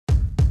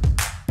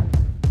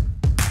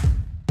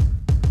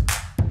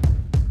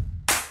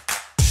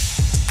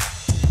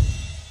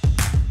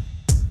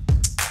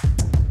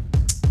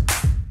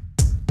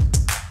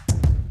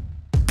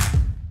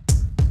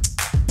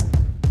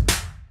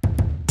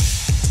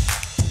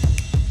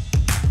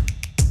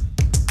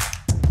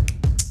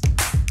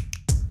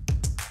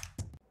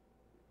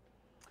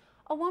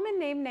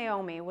named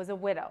Naomi was a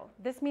widow.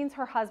 This means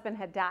her husband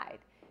had died.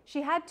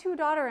 She had 2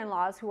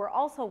 daughter-in-laws who were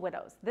also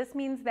widows. This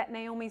means that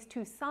Naomi's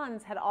 2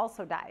 sons had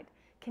also died.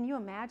 Can you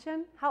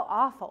imagine? How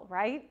awful,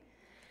 right?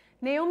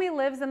 Naomi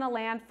lives in a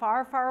land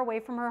far, far away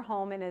from her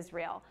home in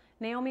Israel.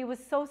 Naomi was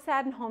so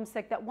sad and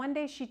homesick that one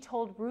day she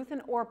told Ruth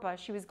and Orpah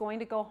she was going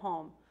to go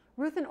home.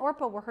 Ruth and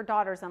Orpah were her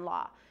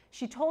daughters-in-law.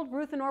 She told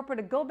Ruth and Orpah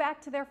to go back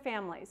to their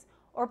families.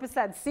 Orpah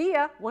said, "See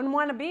ya, wouldn't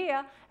want to be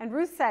ya." And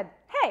Ruth said,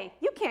 "Hey,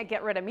 you can't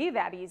get rid of me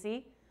that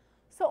easy."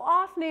 So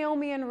off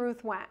Naomi and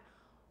Ruth went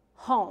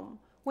home.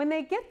 When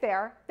they get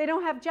there, they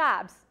don't have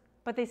jobs,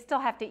 but they still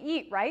have to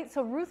eat, right?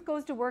 So Ruth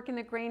goes to work in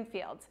the grain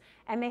fields,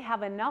 and they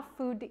have enough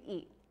food to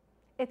eat.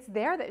 It's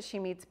there that she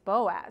meets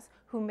Boaz,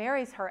 who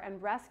marries her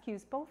and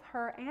rescues both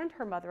her and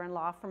her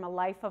mother-in-law from a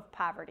life of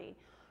poverty.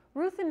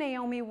 Ruth and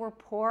Naomi were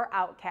poor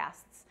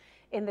outcasts.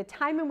 In the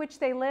time in which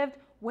they lived,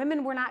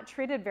 women were not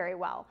treated very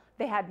well.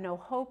 They had no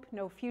hope,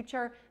 no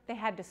future. They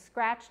had to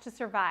scratch to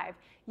survive.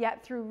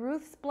 Yet through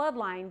Ruth's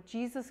bloodline,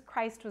 Jesus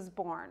Christ was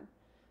born.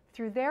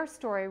 Through their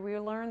story, we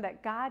learn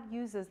that God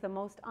uses the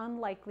most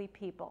unlikely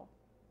people.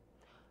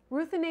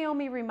 Ruth and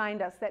Naomi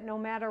remind us that no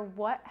matter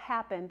what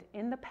happened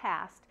in the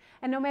past,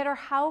 and no matter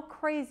how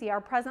crazy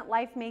our present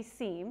life may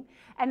seem,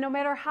 and no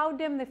matter how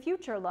dim the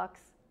future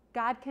looks,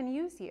 God can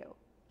use you.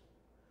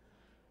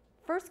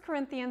 1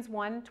 Corinthians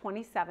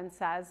 1:27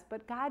 says,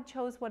 "But God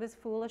chose what is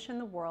foolish in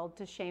the world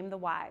to shame the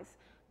wise.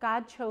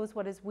 God chose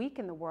what is weak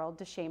in the world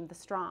to shame the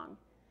strong."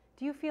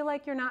 Do you feel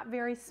like you're not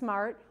very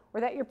smart or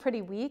that you're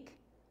pretty weak?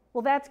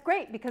 Well, that's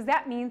great, because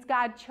that means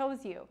God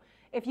chose you.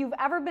 If you've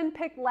ever been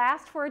picked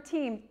last for a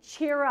team,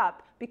 cheer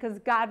up, because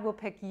God will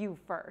pick you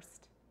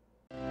first.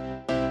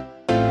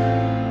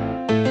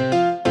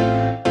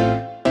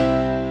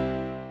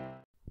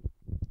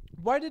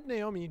 Why did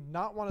Naomi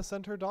not want to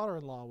send her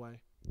daughter-in-law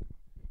away?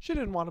 She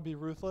didn't want to be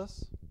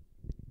ruthless.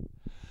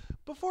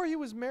 Before he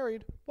was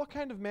married, what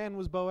kind of man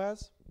was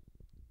Boaz?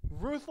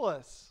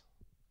 Ruthless.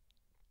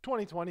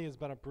 2020 has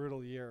been a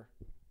brutal year.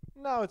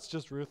 Now it's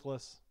just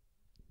ruthless.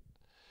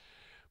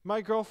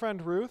 My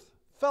girlfriend Ruth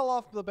fell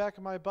off the back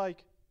of my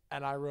bike,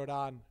 and I rode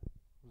on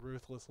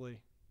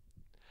ruthlessly.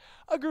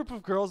 A group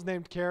of girls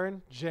named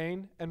Karen,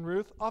 Jane, and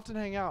Ruth often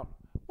hang out.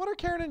 What are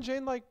Karen and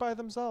Jane like by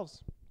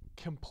themselves?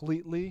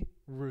 Completely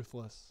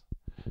ruthless.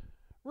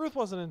 Ruth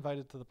wasn't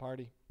invited to the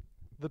party.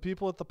 The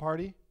people at the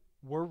party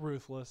were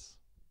ruthless.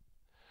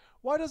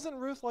 Why doesn't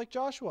Ruth like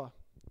Joshua?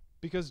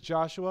 Because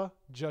Joshua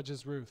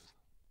judges Ruth.